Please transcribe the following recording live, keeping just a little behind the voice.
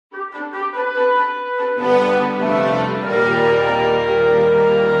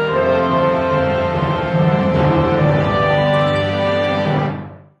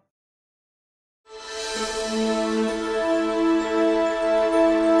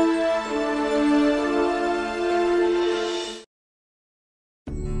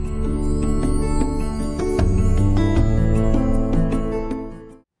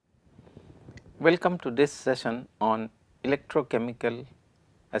Welcome to this session on electrochemical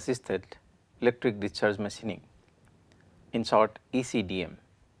assisted electric discharge machining, in short ECDM.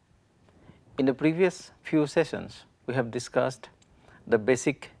 In the previous few sessions, we have discussed the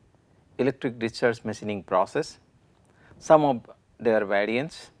basic electric discharge machining process, some of their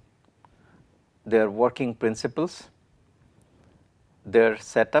variants, their working principles, their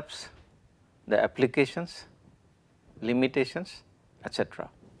setups, the applications, limitations, etc.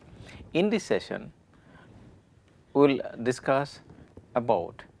 In this session, we will discuss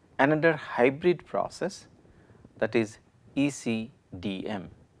about another hybrid process, that is ECDM,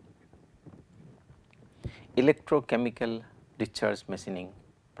 electrochemical discharge machining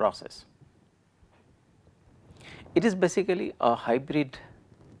process. It is basically a hybrid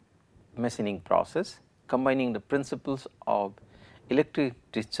machining process combining the principles of electric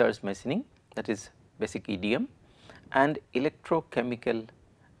discharge machining, that is basic EDM, and electrochemical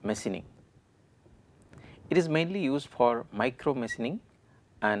machining. It is mainly used for micro machining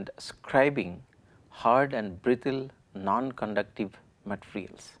and scribing hard and brittle non-conductive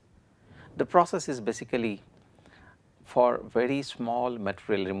materials. The process is basically for very small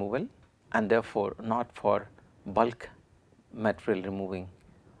material removal and therefore not for bulk material removing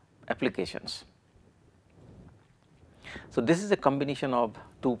applications. So, this is a combination of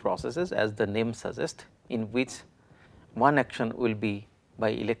two processes, as the name suggests, in which one action will be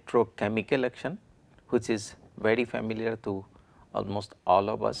by electrochemical action, which is very familiar to almost all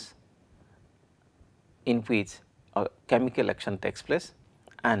of us, in which a chemical action takes place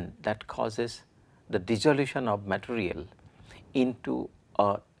and that causes the dissolution of material into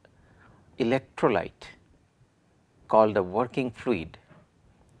a electrolyte called the working fluid,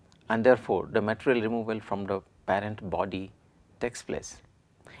 and therefore, the material removal from the parent body takes place.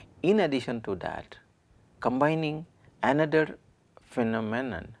 In addition to that, combining another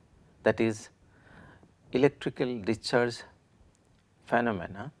phenomenon, that is electrical discharge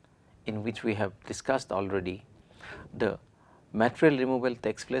phenomena, in which we have discussed already, the material removal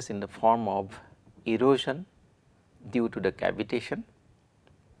takes place in the form of erosion due to the cavitation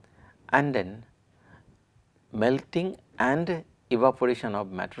and then melting and evaporation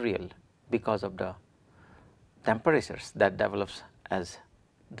of material because of the temperatures that develops as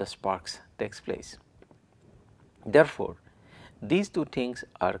the sparks takes place. Therefore, these two things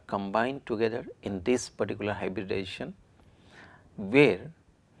are combined together in this particular hybridization, where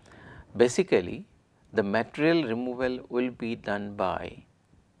basically the material removal will be done by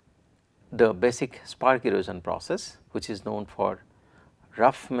the basic spark erosion process, which is known for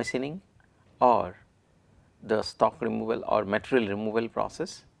rough machining or the stock removal or material removal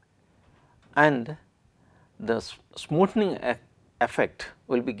process, and the smoothing effect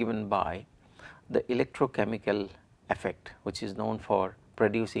will be given by the electrochemical effect, which is known for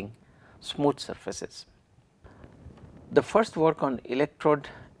producing smooth surfaces. The first work on electrode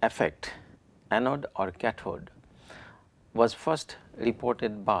effect, anode or cathode, was first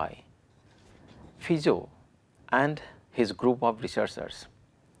reported by Fizeau and his group of researchers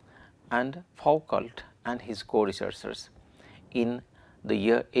and Foucault and his co-researchers in the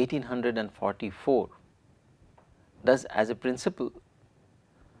year 1844. Thus, as a principle,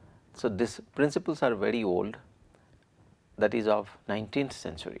 so these principles are very old, that is of 19th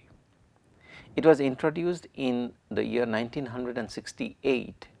century. It was introduced in the year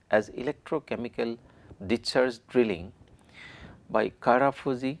 1968 as electrochemical discharge drilling by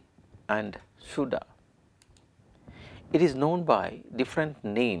Karafuji and Suda. It is known by different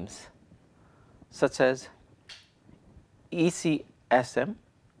names such as ECSM,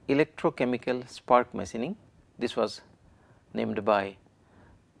 electrochemical spark machining. This was named by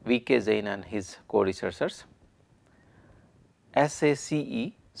V.K. Jain and his co-researchers.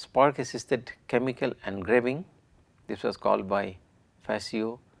 SACE, spark assisted chemical engraving, this was called by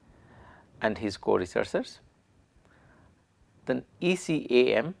Fizeau and his co-researchers. Then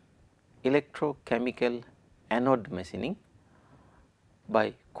ECAM, electrochemical anode machining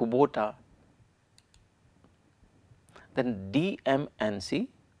by Kubota. Then DMNC,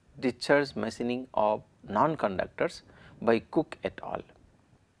 discharge machining of non-conductors by Cook et al.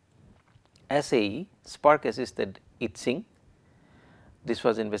 SAE, spark assisted etching, this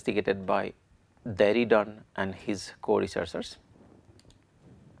was investigated by Derrida and his co-researchers.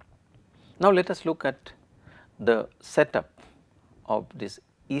 Now, let us look at the setup of this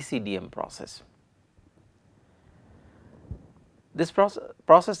ECDM process. This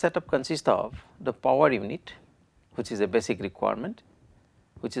process setup consists of the power unit, which is a basic requirement,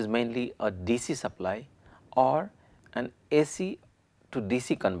 which is mainly a DC supply or an AC to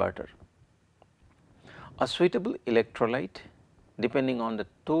DC converter, a suitable electrolyte depending on the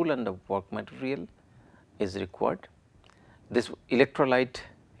tool and the work material is required. This electrolyte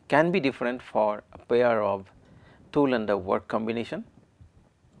can be different for a pair of tool and the work combination,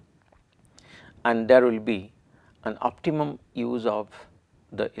 and there will be an optimum use of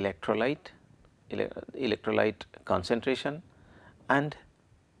the electrolyte concentration and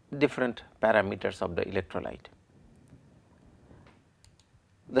different parameters of the electrolyte.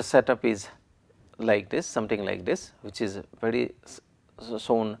 The setup is like this, something like this, which is very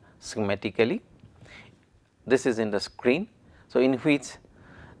shown schematically. This is in the screen. So, in which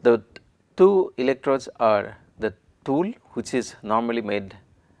the two electrodes are the tool, which is normally made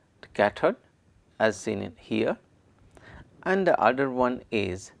cathode as seen in here, and the other one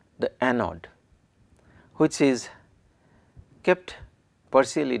is the anode, which is kept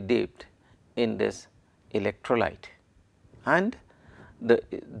partially dipped in this electrolyte, and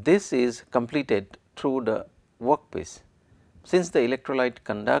this is completed through the workpiece. Since the electrolyte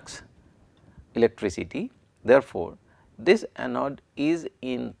conducts electricity, therefore, this anode is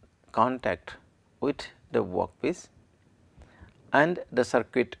in contact with the workpiece and the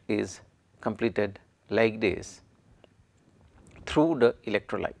circuit is completed like this through the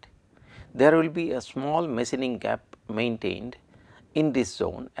electrolyte. There will be a small machining gap maintained in this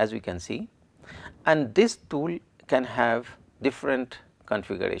zone, as we can see, and this tool can have different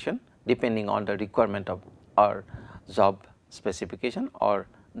configuration depending on the requirement of our job specification or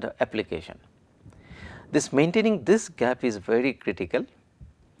the application. This maintaining this gap is very critical.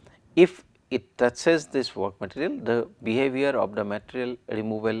 If it touches this work material, the behavior of the material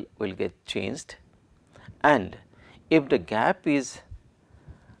removal will get changed, and if the gap is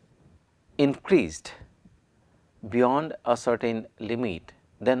increased beyond a certain limit,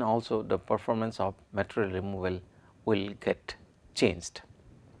 then also the performance of material removal will get changed.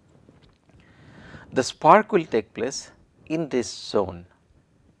 The spark will take place in this zone,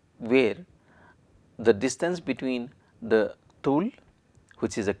 where the distance between the tool,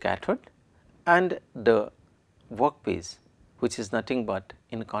 which is a cathode, and the workpiece, which is nothing but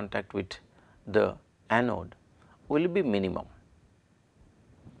in contact with the anode, will be minimum.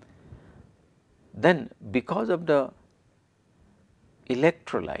 Then, because of the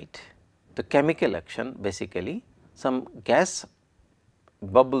electrolyte, the chemical action, basically some gas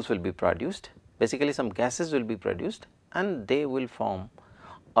bubbles will be produced, basically some gases will be produced, and they will form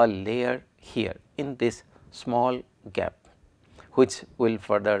a layer here in this small gap, which will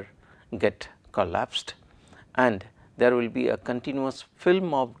further get collapsed, and there will be a continuous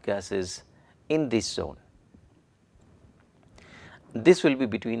film of gases in this zone. This will be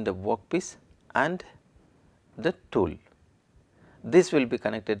between the workpiece and the tool. This will be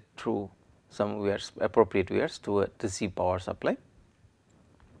connected through some wires, appropriate wires, to a DC power supply,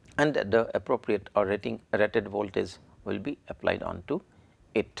 and the appropriate or rated voltage will be applied onto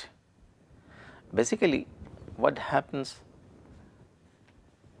it. Basically, what happens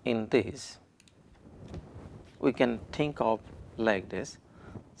in this, we can think of like this.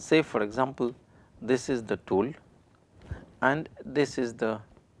 Say for example, this is the tool and this is the,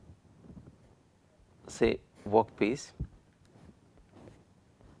 say, workpiece.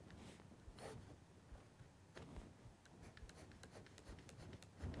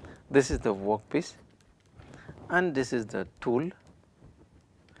 This is the workpiece and this is the tool.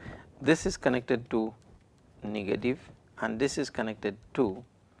 This is connected to negative and this is connected to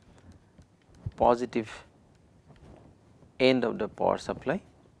positive end of the power supply.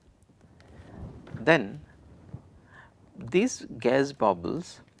 Then these gas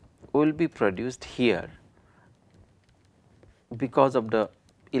bubbles will be produced here because of the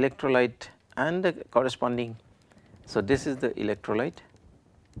electrolyte and the corresponding. So, this is the electrolyte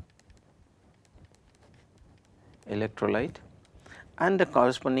and the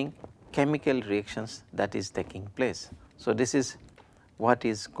corresponding chemical reactions that is taking place. So, this is what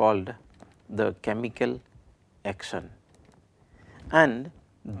is called the chemical action, and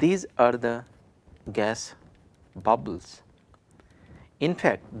these are the gas bubbles. In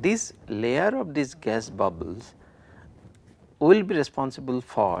fact, this layer of these gas bubbles will be responsible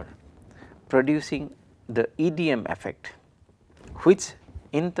for producing the EDM effect, which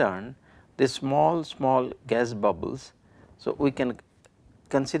in turn the small gas bubbles. So, we can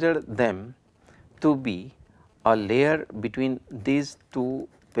consider them to be a layer between these two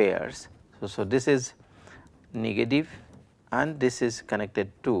pairs. So, this is negative and this is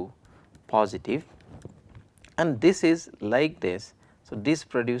connected to positive, and this is like this. So, this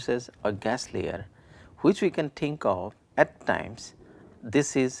produces a gas layer, which we can think of at times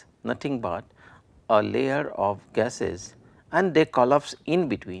this is nothing but a layer of gases, and they collapse in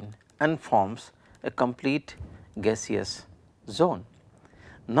between and forms a complete gaseous zone.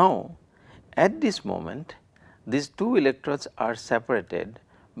 Now, at this moment these two electrodes are separated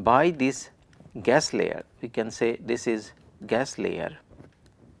by this gas layer. We can say this is gas layer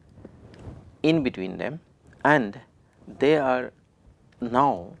in between them, and they are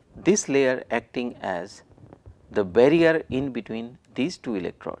now this layer acting as the barrier in between these two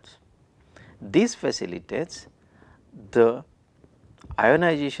electrodes. This facilitates the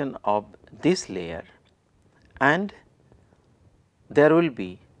ionization of this layer, and there will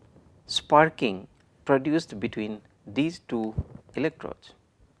be sparking produced between these two electrodes,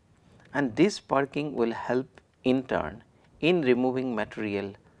 and this sparking will help in turn in removing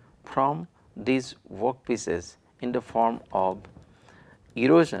material from these workpieces in the form of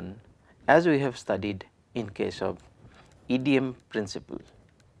erosion, as we have studied in case of EDM principle,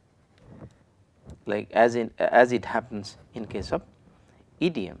 like as it happens in case of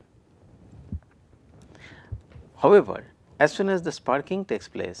EDM. However, as soon as the sparking takes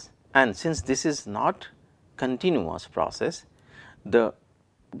place, and since this is not continuous process, the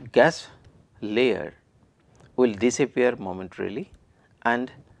gas layer will disappear momentarily,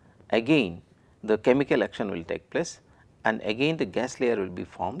 and again the chemical action will take place, and again the gas layer will be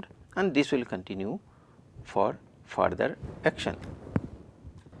formed, and this will continue for further action.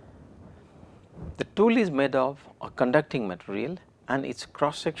 The tool is made of a conducting material, and its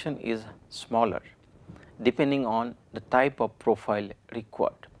cross section is smaller depending on the type of profile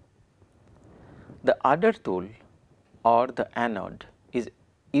required. The other tool or the anode is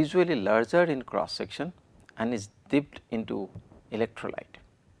usually larger in cross section and is dipped into electrolyte.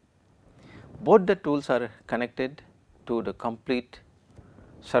 Both the tools are connected to the complete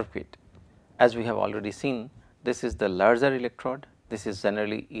circuit. As we have already seen, this is the larger electrode, this is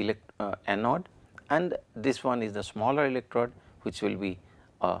generally anode, and this one is the smaller electrode, which will be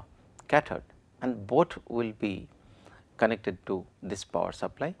a cathode, and both will be connected to this power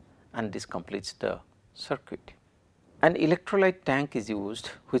supply, and this completes the circuit. An electrolyte tank is used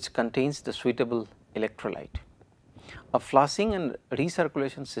which contains the suitable electrolyte. A flushing and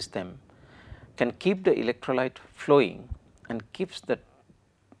recirculation system can keep the electrolyte flowing and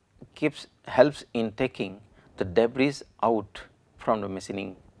helps in taking the debris out from the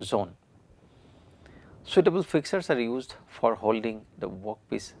machining zone. Suitable fixtures are used for holding the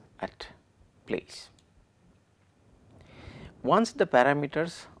workpiece at place. Once the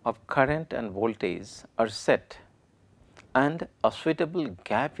parameters of current and voltage are set and a suitable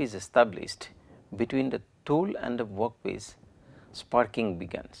gap is established between the tool and the workpiece, sparking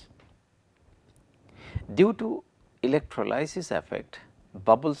begins. Due to electrolysis effect,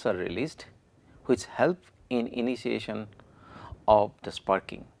 bubbles are released which help in initiation of the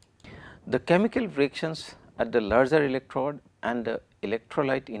sparking. The chemical reactions at the larger electrode and the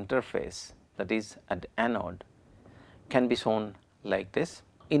electrolyte interface, that is at anode, can be shown like this.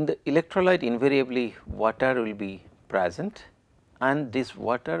 In the electrolyte, invariably water will be present, and this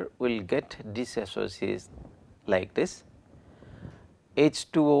water will get disassociated like this.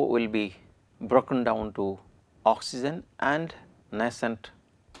 H2O will be broken down to oxygen and nascent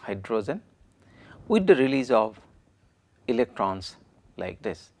hydrogen with the release of electrons like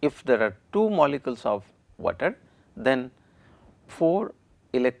this. If there are 2 molecules of water, then 4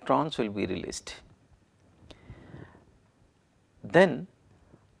 electrons will be released. Then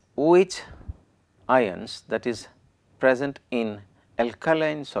OH ions, that is present in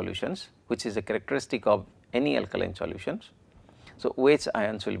alkaline solutions, which is a characteristic of any alkaline solutions. So, OH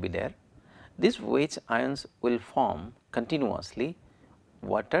ions will be there. These OH ions will form continuously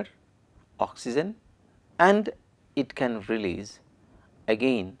water, oxygen, and it can release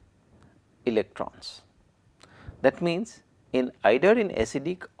again electrons. That means, in either in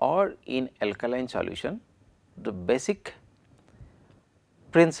acidic or in alkaline solution, the basic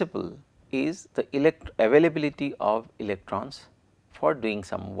principle is the availability of electrons for doing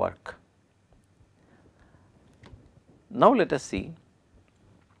some work. Now, let us see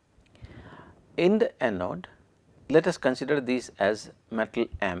in the anode. Let us consider this as metal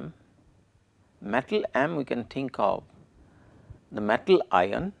M. Metal M, we can think of the metal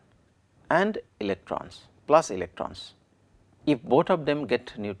ion and electrons, plus electrons. If both of them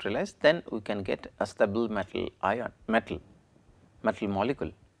get neutralized, then we can get a stable metal ion, metal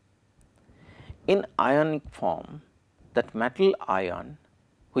molecule. In ionic form, that metal ion,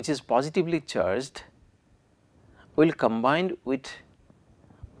 which is positively charged, will combine with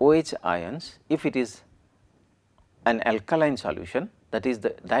OH ions if it is an alkaline solution, that is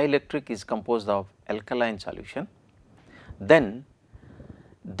the dielectric is composed of alkaline solution. Then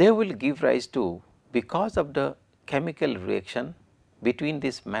they will give rise to, because of the chemical reaction between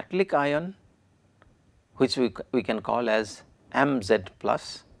this metallic ion, which we can call as Mz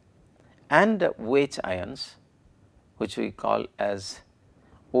plus and OH ions, which we call as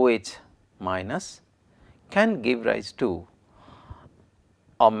OH minus, can give rise to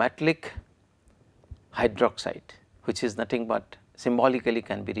a metallic hydroxide, which is nothing but symbolically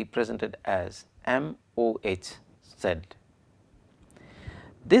can be represented as MOHZ.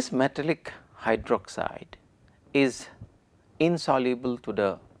 This metallic hydroxide is insoluble to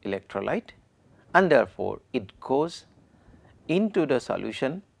the electrolyte, and therefore, it goes into the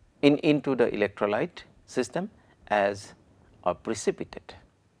solution into the electrolyte system as a precipitate.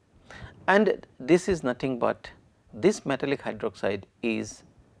 And this is nothing but this metallic hydroxide is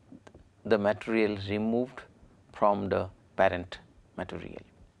the material removed from the parent material.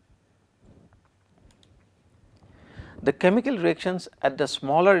 The chemical reactions at the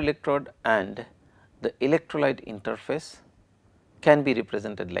smaller electrode and the electrolyte interface can be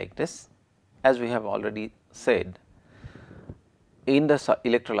represented like this. As we have already said, in the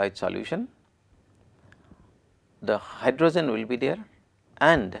electrolyte solution, the hydrogen will be there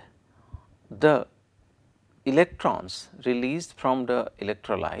and the electrons released from the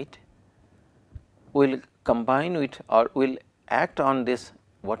electrolyte will combine with or will act on these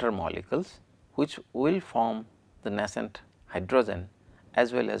water molecules, which will form the nascent hydrogen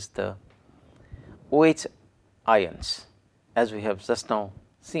as well as the OH ions, as we have just now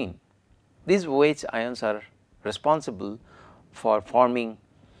seen. These OH ions are responsible for forming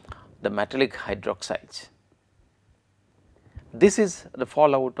the metallic hydroxides. This is the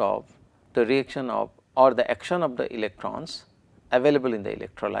fallout of the reaction of or the action of the electrons available in the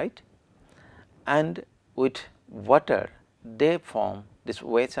electrolyte, and with water they form this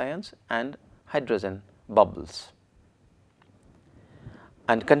OH ions and hydrogen bubbles.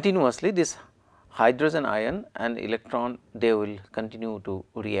 And continuously this hydrogen ion and electron, they will continue to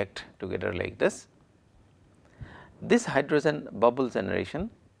react together like this. This hydrogen bubble generation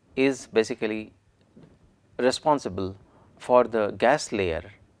is basically responsible for the gas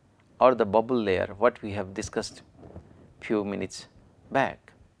layer or the bubble layer, what we have discussed few minutes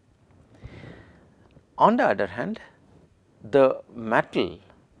back. On the other hand, the metal,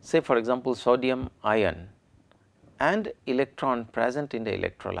 say for example sodium ion and electron present in the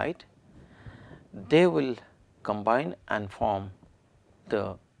electrolyte, they will combine and form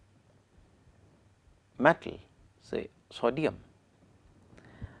the metal, say sodium,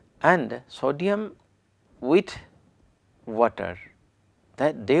 and sodium with water,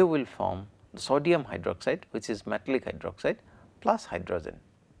 that they will form the sodium hydroxide, which is metallic hydroxide plus hydrogen,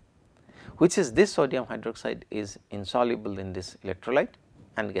 which is this sodium hydroxide is insoluble in this electrolyte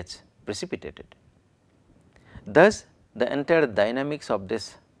and gets precipitated. Thus, the entire dynamics of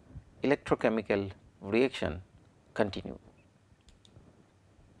this electrochemical reaction continue.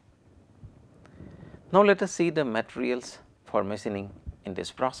 Now, let us see the materials for machining in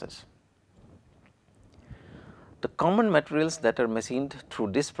this process. The common materials that are machined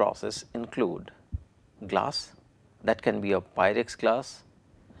through this process include glass, that can be a Pyrex glass,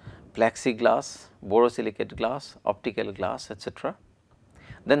 plexiglass, borosilicate glass, optical glass, etc.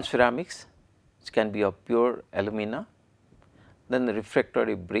 Then ceramics, which can be of pure alumina, then the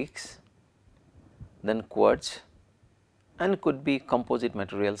refractory bricks, then quartz, and could be composite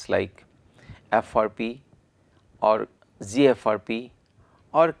materials like FRP or GFRP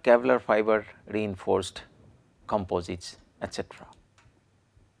or Kevlar fiber reinforced composites, etc.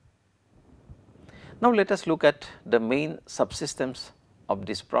 Now, let us look at the main subsystems of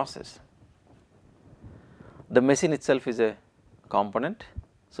this process. The machine itself is a component.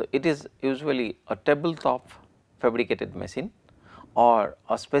 So, it is usually a tabletop fabricated machine or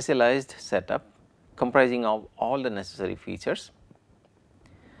a specialized setup comprising of all the necessary features.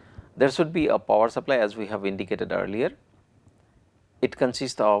 There should be a power supply, as we have indicated earlier. It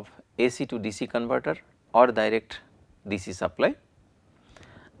consists of AC to DC converter or direct DC supply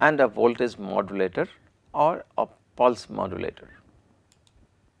and a voltage modulator or a pulse modulator.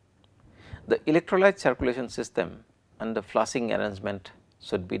 The electrolyte circulation system and the flushing arrangement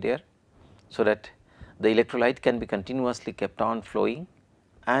should be there, so that the electrolyte can be continuously kept on flowing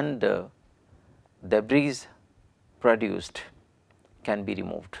and the debris produced can be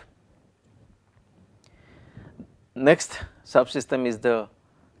removed. Next subsystem is the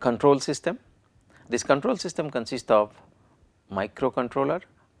control system. This control system consists of microcontroller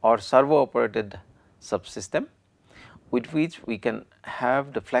or servo operated subsystem, with which we can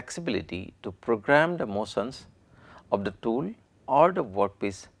have the flexibility to program the motions of the tool or the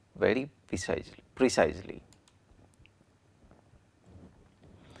workpiece very precisely.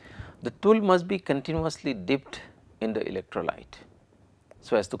 The tool must be continuously dipped in the electrolyte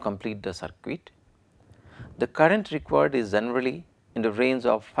so as to complete the circuit. The current required is generally in the range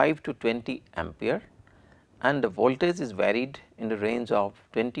of 5 to 20 ampere and the voltage is varied in the range of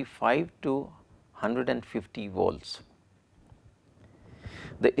 25 to 150 volts.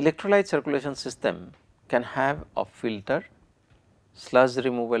 The electrolyte circulation system can have a filter, sludge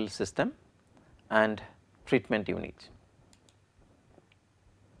removal system and treatment unit.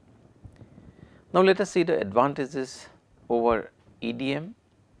 Now, let us see the advantages over EDM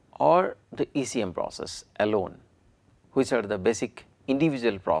or the ECM process alone, which are the basic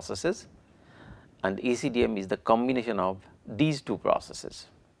individual processes, and ECDM is the combination of these two processes.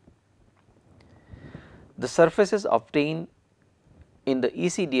 The surfaces obtained in the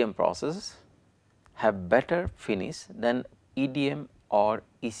ECDM process have better finish than EDM or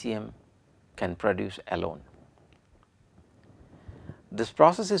ECM can produce alone. This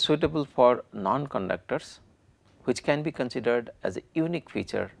process is suitable for non-conductors, which can be considered as a unique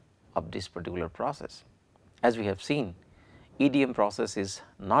feature of this particular process. As we have seen, EDM process is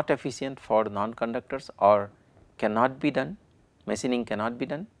not efficient for non-conductors or cannot be done, machining cannot be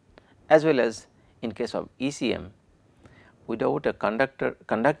done, as well as in case of ECM, without a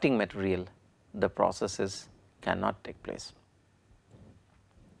conducting material, the processes cannot take place.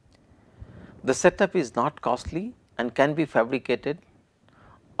 The setup is not costly and can be fabricated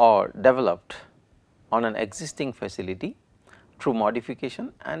or developed on an existing facility through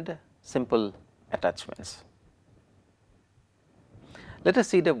modification and simple attachments. Let us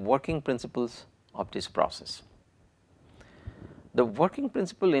see the working principles of this process. The working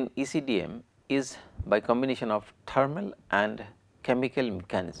principle in ECDM is by combination of thermal and chemical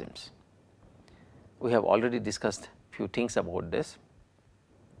mechanisms. We have already discussed few things about this.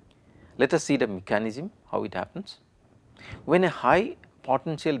 Let us see the mechanism, how it happens. When a high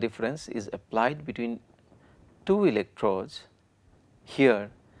potential difference is applied between two electrodes, here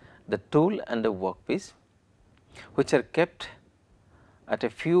the tool and the workpiece, which are kept at a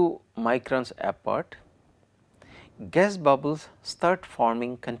few microns apart, gas bubbles start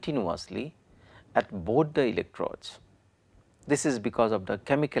forming continuously at both the electrodes. This is because of the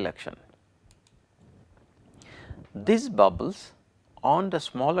chemical action. These bubbles on the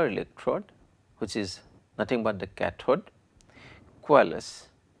smaller electrode, which is nothing but the cathode, coalesce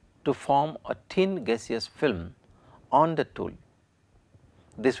to form a thin gaseous film on the tool.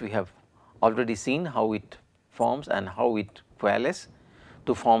 This we have already seen how it forms and how it coalesces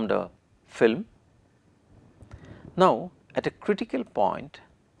to form the film. Now, at a critical point,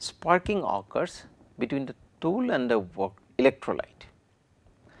 sparking occurs between the tool and the electrolyte.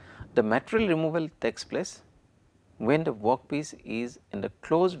 The material removal takes place when the workpiece is in the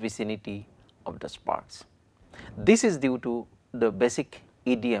close vicinity of the sparks. This is due to the basic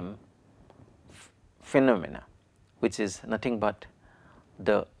EDM phenomena, which is nothing but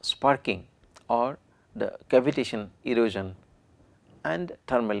the sparking or the cavitation erosion and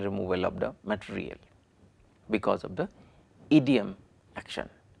thermal removal of the material because of the EDM action.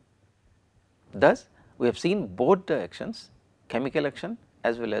 Thus, we have seen both the actions, chemical action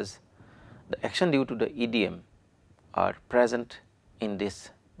as well as the action due to the EDM are present in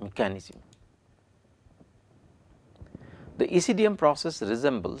this mechanism. The ECDM process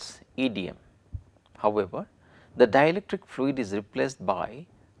resembles EDM. However, the dielectric fluid is replaced by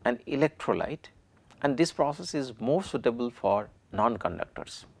an electrolyte, and this process is more suitable for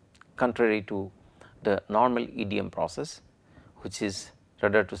non-conductors, contrary to the normal EDM process, which is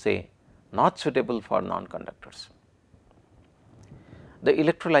rather to say not suitable for non-conductors. The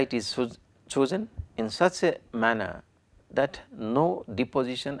electrolyte is chosen in such a manner that no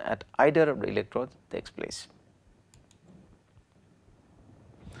deposition at either of the electrodes takes place.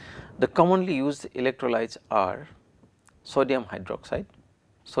 The commonly used electrolytes are sodium hydroxide,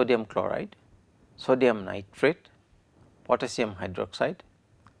 sodium chloride, sodium nitrate, potassium hydroxide,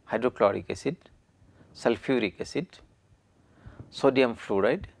 hydrochloric acid, sulfuric acid, sodium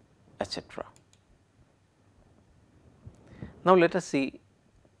fluoride, etc. Now, let us see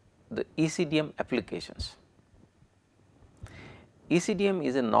the ECDM applications. ECDM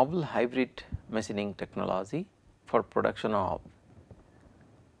is a novel hybrid machining technology for production of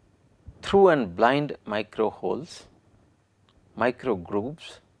through and blind micro holes, micro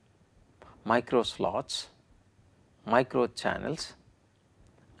grooves, micro slots, micro channels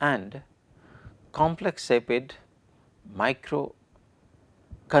and complex shaped micro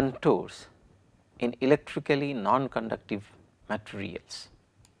contours in electrically non-conductive materials.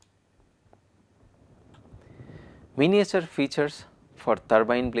 Miniature features for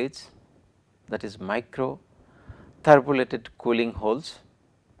turbine blades, that is micro turbulated cooling holes.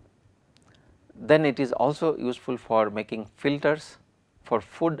 Then it is also useful for making filters for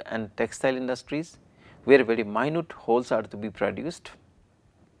food and textile industries, where very minute holes are to be produced.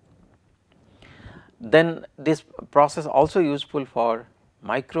 Then this process also useful for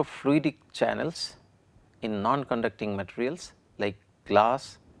microfluidic channels in non-conducting materials like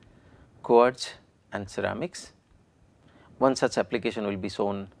glass, quartz and ceramics. One such application will be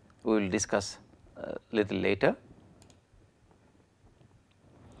shown, we will discuss little later.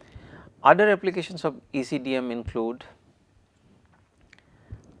 Other applications of ECDM include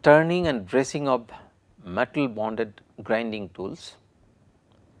turning and bracing of metal bonded grinding tools.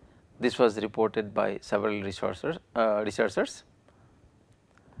 This was reported by several researchers.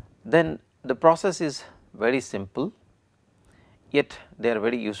 Then the process is very simple, yet they are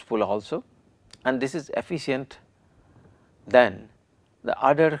very useful also, and this is efficient than the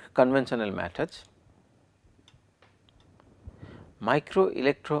other conventional methods. Micro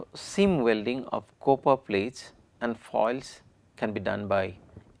electro seam welding of copper plates and foils can be done by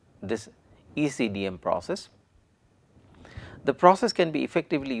this ECDM process. The process can be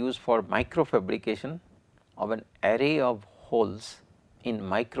effectively used for microfabrication of an array of holes in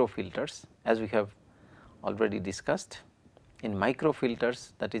microfilters, as we have already discussed. In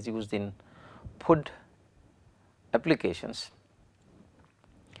microfilters, that is used in food applications,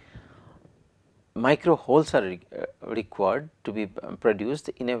 micro holes are required to be produced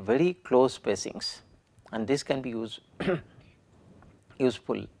in a very close spacings, and this can be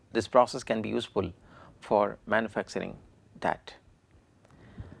useful. This process can be useful for manufacturing that.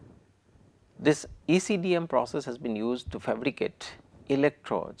 This ECDM process has been used to fabricate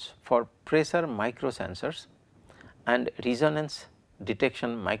electrodes for pressure microsensors and resonance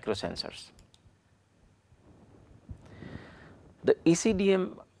detection microsensors. The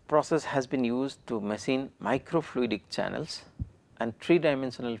ECDM process has been used to machine microfluidic channels and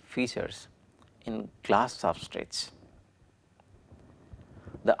three-dimensional features in glass substrates.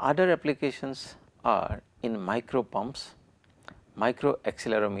 The other applications are in micro pumps, micro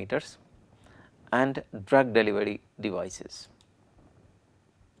accelerometers and drug delivery devices.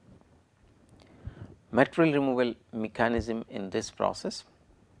 Material removal mechanism in this process,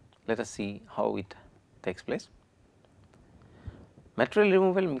 let us see how it takes place. Material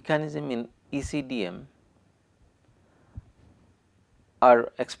removal mechanism in ECDM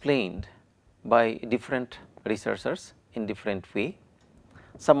are explained by different researchers in different way.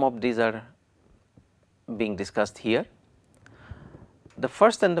 Some of these are being discussed here. The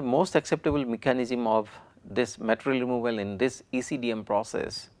first and the most acceptable mechanism of this material removal in this ECDM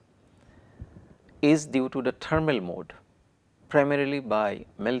process is due to the thermal mode, primarily by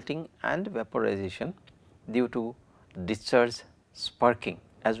melting and vaporization due to discharge sparking,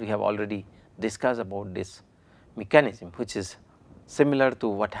 as we have already discussed about this mechanism, which is similar to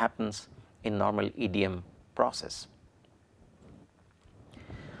what happens in normal EDM process.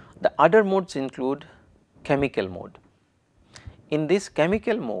 The other modes include chemical mode. In this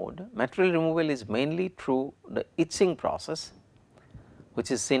chemical mode, material removal is mainly through the etching process,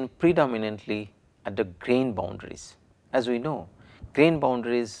 which is seen predominantly at the grain boundaries. As we know, grain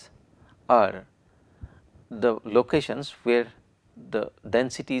boundaries are the locations where the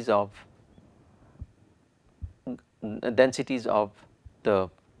densities of the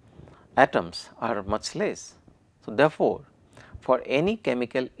atoms are much less. So, therefore, for any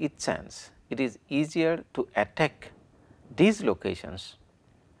chemical etchants, it is easier to attack these locations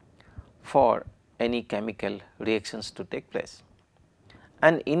for any chemical reactions to take place.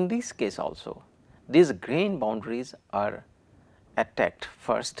 And in this case also, these grain boundaries are attacked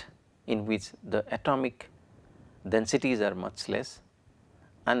first, in which the atomic densities are much less,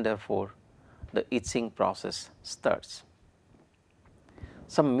 and therefore, the etching process starts.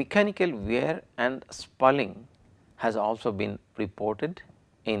 Some mechanical wear and spalling has also been reported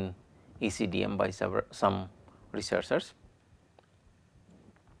in ECDM by some researchers.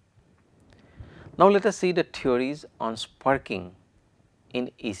 Now, let us see the theories on sparking in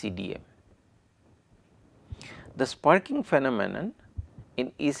ECDM. The sparking phenomenon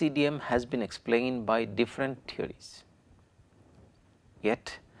in ECDM has been explained by different theories,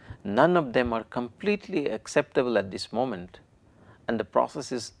 yet none of them are completely acceptable at this moment, and the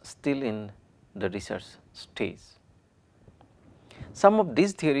process is still in the research stage. Some of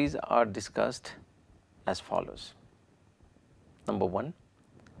these theories are discussed as follows. Number 1,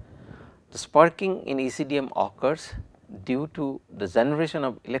 the sparking in ECDM occurs due to the generation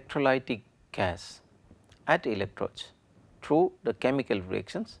of electrolytic gas at electrodes through the chemical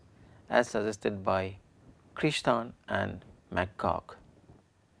reactions, as suggested by Christian and McGurk.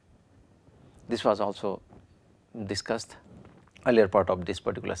 This was also discussed earlier part of this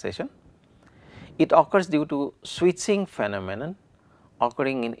particular session. It occurs due to switching phenomenon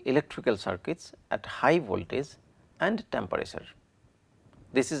occurring in electrical circuits at high voltage and temperature.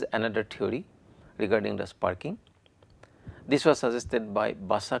 This is another theory regarding the sparking. This was suggested by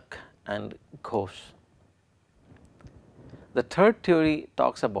Basak and Ghosh. The third theory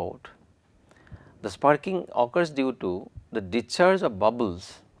talks about the sparking occurs due to the discharge of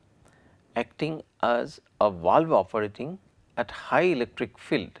bubbles acting as a valve operating at high electric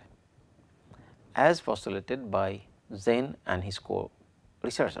field, as postulated by Zen and his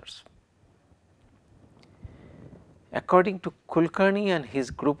co-researchers. According to Kulkarni and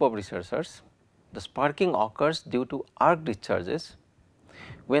his group of researchers, the sparking occurs due to arc discharges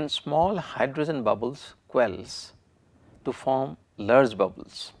when small hydrogen bubbles coalesce to form large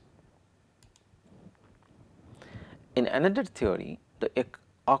bubbles. In another theory, the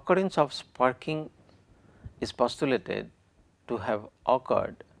occurrence of sparking is postulated to have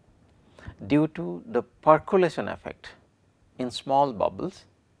occurred due to the percolation effect in small bubbles.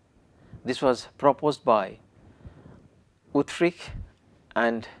 This was proposed by Utrecht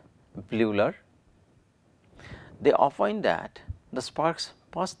and Bleuler. They opine that the sparks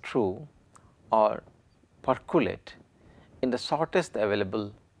pass through or percolate in the shortest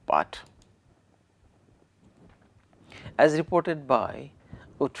available path. As reported by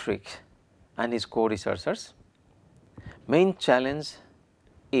Utrecht and his co-researchers, main challenge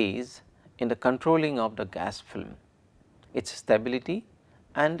is in the controlling of the gas film, its stability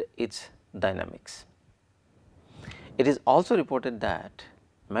and its dynamics. It is also reported that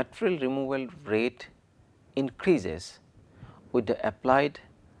material removal rate increases with the applied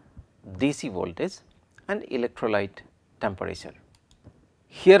DC voltage and electrolyte temperature.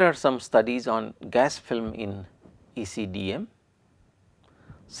 Here are some studies on gas film in ECDM.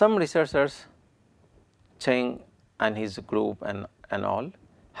 Some researchers, Cheng and his group and all,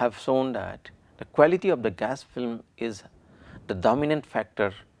 have shown that the quality of the gas film is the dominant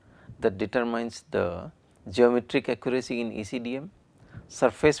factor that determines the geometric accuracy in ECDM,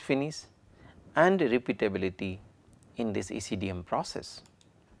 surface finish and repeatability in this ECDM process.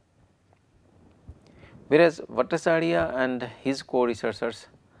 Whereas Bhattacharya and his co-researchers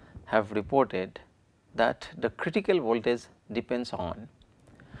have reported that the critical voltage depends on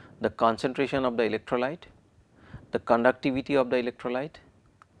the concentration of the electrolyte, the conductivity of the electrolyte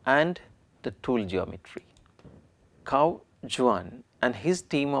and the tool geometry. Cao Zhuan and his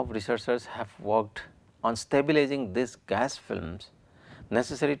team of researchers have worked on stabilizing these gas films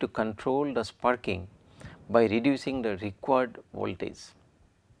necessary to control the sparking by reducing the required voltage.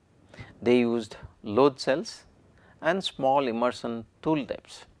 They used load cells and small immersion tool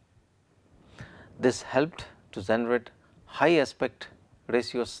depths. This helped to generate high aspect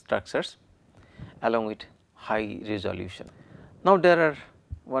ratio structures along with high resolution. Now, there are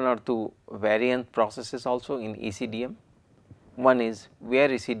one or two variant processes also in ECDM. One is wear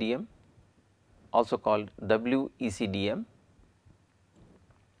ECDM, also called WECDM.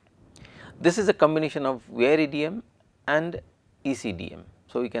 This is a combination of wear EDM and ECDM.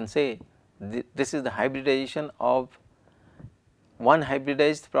 So, we can say this is the hybridization of one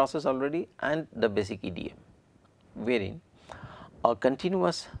hybridized process already and the basic EDM, wherein a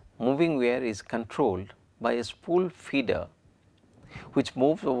continuous moving wear is controlled by a spool feeder which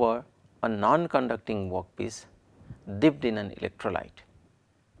moves over a non-conducting workpiece dipped in an electrolyte.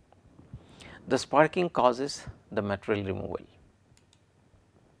 The sparking causes the material removal.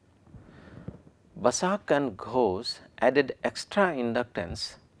 Basak and Ghosh added extra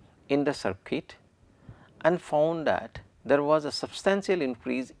inductance in the circuit and found that there was a substantial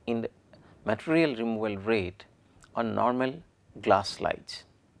increase in the material removal rate on normal glass slides.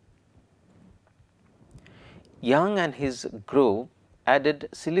 Yang and his group added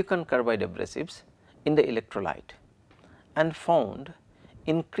silicon carbide abrasives in the electrolyte and found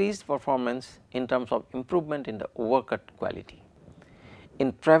increased performance in terms of improvement in the overcut quality.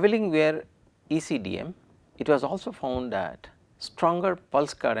 In travelling wear ECDM, it was also found that stronger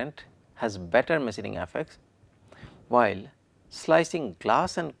pulse current has better machining effects, while slicing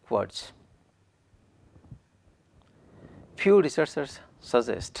glass and quartz. Few researchers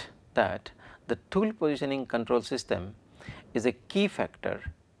suggest that the tool positioning control system is a key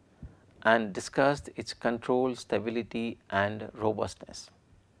factor and discussed its control, stability and robustness.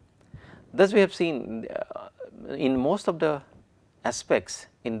 Thus, we have seen in most of the aspects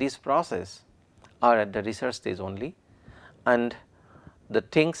in this process are at the research stage only, and the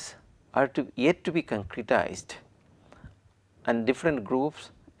things are yet to be concretized, and different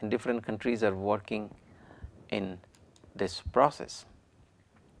groups in different countries are working in this process.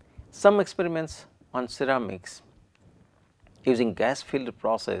 Some experiments on ceramics using gas filled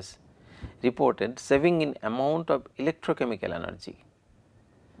process reported saving in amount of electrochemical energy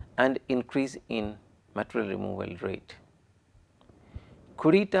and increase in material removal rate.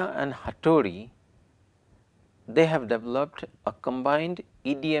 Kurita and Hattori, they have developed a combined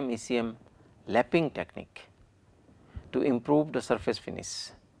EDM ECM lapping technique to improve the surface finish,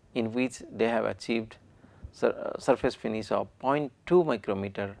 in which they have achieved surface finish of 0.2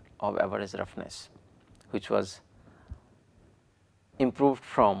 micrometer of average roughness, which was improved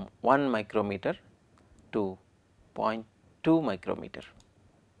from 1 micrometer to 0.2 micrometer.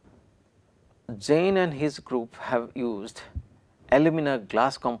 Jain and his group have used alumina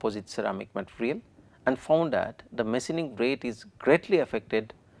glass composite ceramic material and found that the machining rate is greatly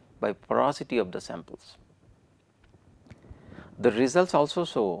affected by porosity of the samples. The results also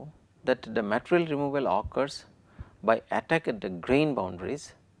show that the material removal occurs by attack at the grain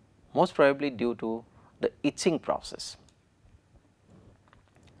boundaries, most probably due to the etching process.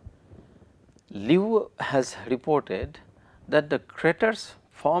 Liu has reported that the craters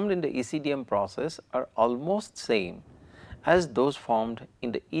formed in the ECDM process are almost same as those formed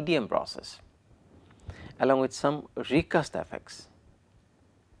in the EDM process, along with some recast effects,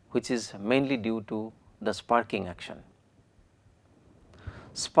 which is mainly due to the sparking action.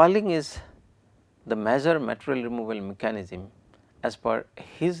 Spalling is the major material removal mechanism as per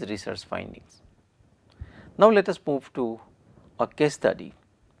his research findings. Now, let us move to a case study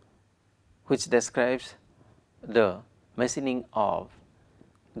which describes the machining of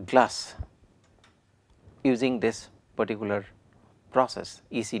glass using this particular process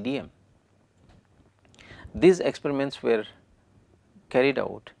ECDM. These experiments were carried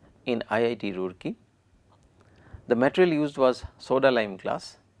out in IIT Roorkee. The material used was soda lime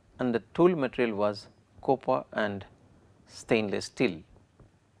glass and the tool material was copper and stainless steel.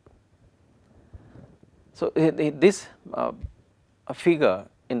 So, this figure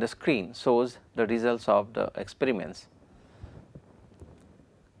in the screen shows the results of the experiments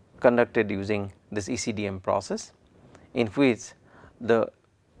conducted using this ECDM process, in which the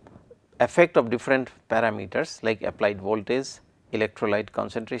effect of different parameters like applied voltage, electrolyte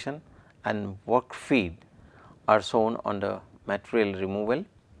concentration and work feed are shown on the material removal.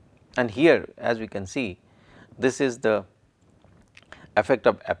 And here, as we can see, this is the effect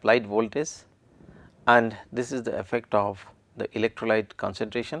of applied voltage and this is the effect of the electrolyte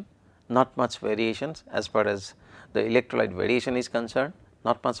concentration. Not much variations as far as the electrolyte variation is concerned,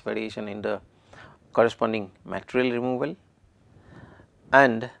 not much variation in the corresponding material removal,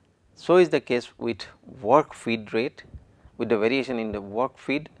 and so is the case with work feed rate. With the variation in the work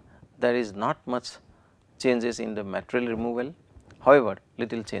feed, there is not much changes in the material removal, however,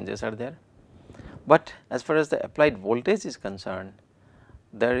 little changes are there. But as far as the applied voltage is concerned,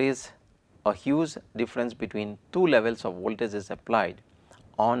 there is a huge difference between two levels of voltages applied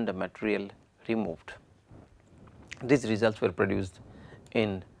on the material removed. These results were produced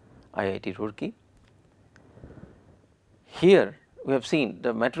in IIT Roorkee. Here we have seen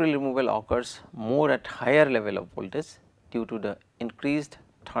the material removal occurs more at higher level of voltage due to the increased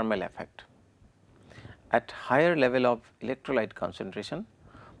thermal effect. At higher level of electrolyte concentration,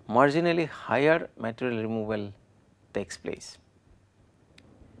 marginally higher material removal takes place.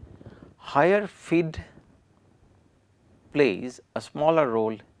 Higher feed plays a smaller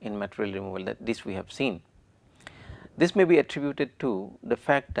role in material removal, that this we have seen. This may be attributed to the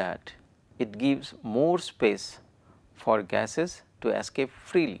fact that it gives more space for gases to escape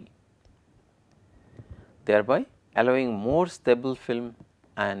freely, thereby allowing more stable film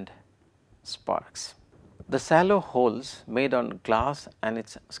and sparks. The shallow holes made on glass and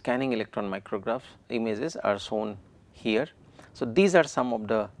its scanning electron micrograph images are shown here. So, these are some of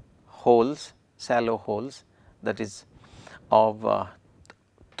the holes, shallow holes, that is of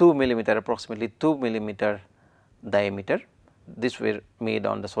 2 millimeter, approximately 2 millimeter diameter. This were made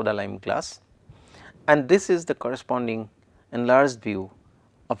on the soda lime glass, and this is the corresponding enlarged view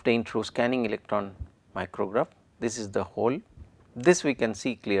obtained through scanning electron micrograph. This is the hole. This we can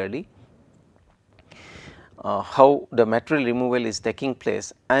see clearly how the material removal is taking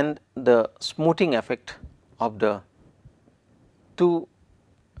place and the smoothing effect of the two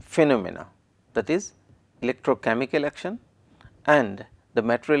phenomena, that is electrochemical action, and the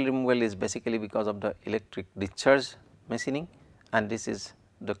material removal is basically because of the electric discharge machining, and this is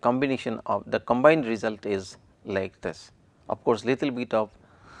the combination of the combined result is like this. Of course, little bit of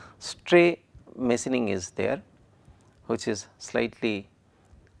stray machining is there, which is slightly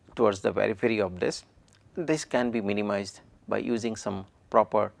towards the periphery of this. This can be minimized by using some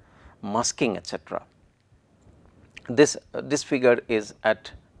proper masking, etc. This figure is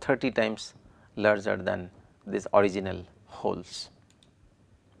at 30 times larger than this original holes.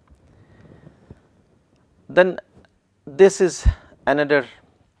 Then this is another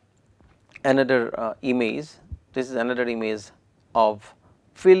another image. This is another image of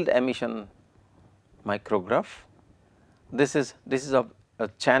field emission micrograph. This is of a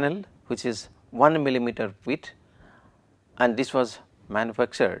channel which is 1 millimeter width, and this was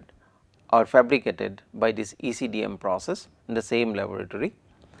manufactured or fabricated by this ECDM process in the same laboratory.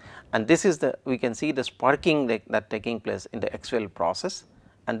 And this is the, we can see the sparking that taking place in the actual process,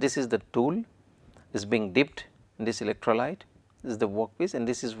 and this is the tool is being dipped in this electrolyte. This is the workpiece, and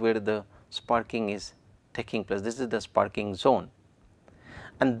this is where the sparking is taking place. This is the sparking zone,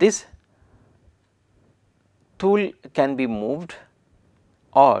 and this tool can be moved,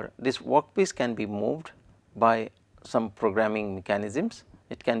 or this workpiece can be moved by some programming mechanisms.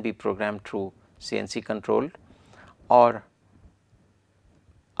 It can be programmed through CNC controlled or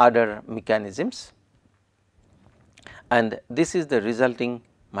other mechanisms, and this is the resulting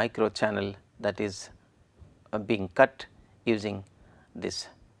micro channel that is being cut using this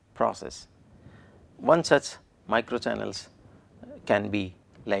process. One such micro channels can be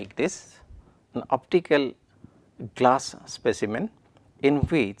like this, an optical glass specimen in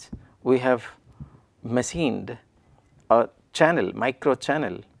which we have machined a channel, micro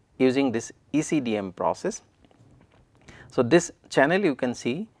channel, using this ECDM process. So, this channel you can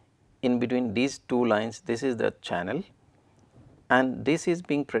see in between these two lines, this is the channel, and this is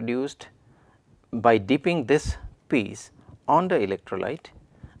being produced by dipping this piece on the electrolyte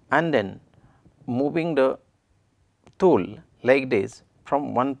and then moving the tool like this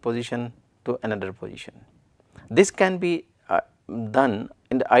from one position to another position. This can be done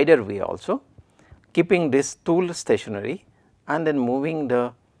in the either way also, keeping this tool stationary and then moving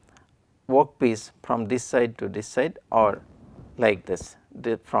the workpiece from this side to this side, or like this,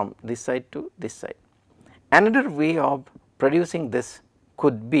 from this side to this side. Another way of producing this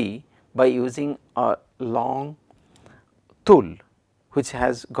could be by using a long tool which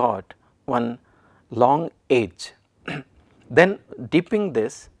has got one long edge, then dipping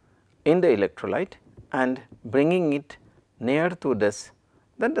this in the electrolyte and bringing it near to this,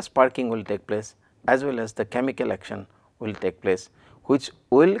 then the sparking will take place as well as the chemical action will take place, which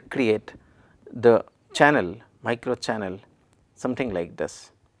will create the channel, micro channel, something like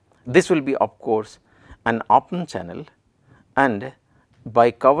this. This will be of course an open channel, and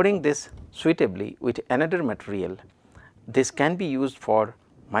by covering this suitably with another material, this can be used for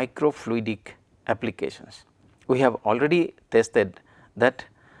microfluidic applications. We have already tested that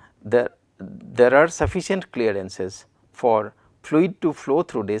there are sufficient clearances for fluid to flow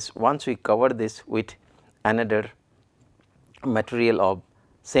through this once we cover this with another material of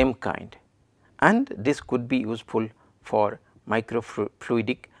same kind, and this could be useful for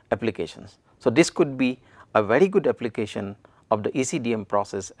microfluidic applications. So, this could be a very good application of the ECDM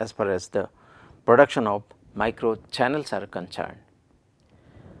process as far as the production of micro channels are concerned.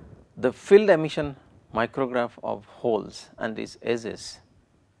 The field emission micrograph of holes and these edges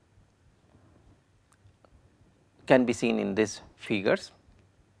can be seen in these figures.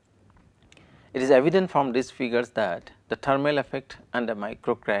 It is evident from these figures that the thermal effect and the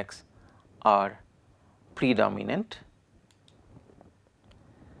micro cracks are predominant.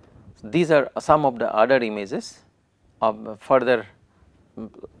 These are some of the other images of further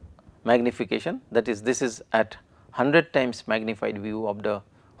magnification, that is, this is at 100 times magnified view of the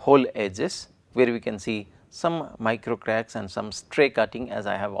hole edges, where we can see some micro cracks and some stray cutting, as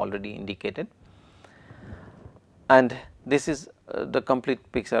I have already indicated. And this is the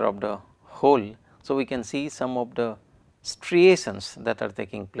complete picture of the hole. So, we can see some of the striations that are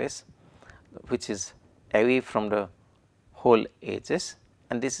taking place, which is away from the hole edges,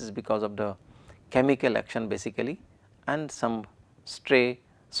 and this is because of the chemical action basically, and some stray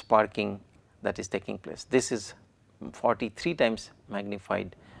sparking that is taking place. This is 43 times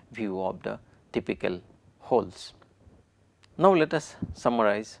magnified view of the typical holes. Now, let us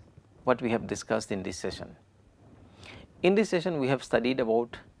summarize what we have discussed in this session. In this session, we have studied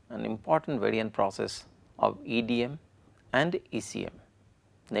about an important variant process of EDM and ECM,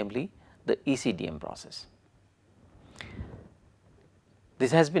 namely the ECDM process.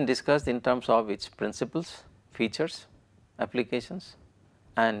 This has been discussed in terms of its principles, features, applications,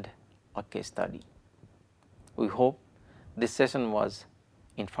 and a case study. We hope this session was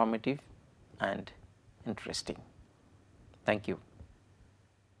informative and interesting. Thank you.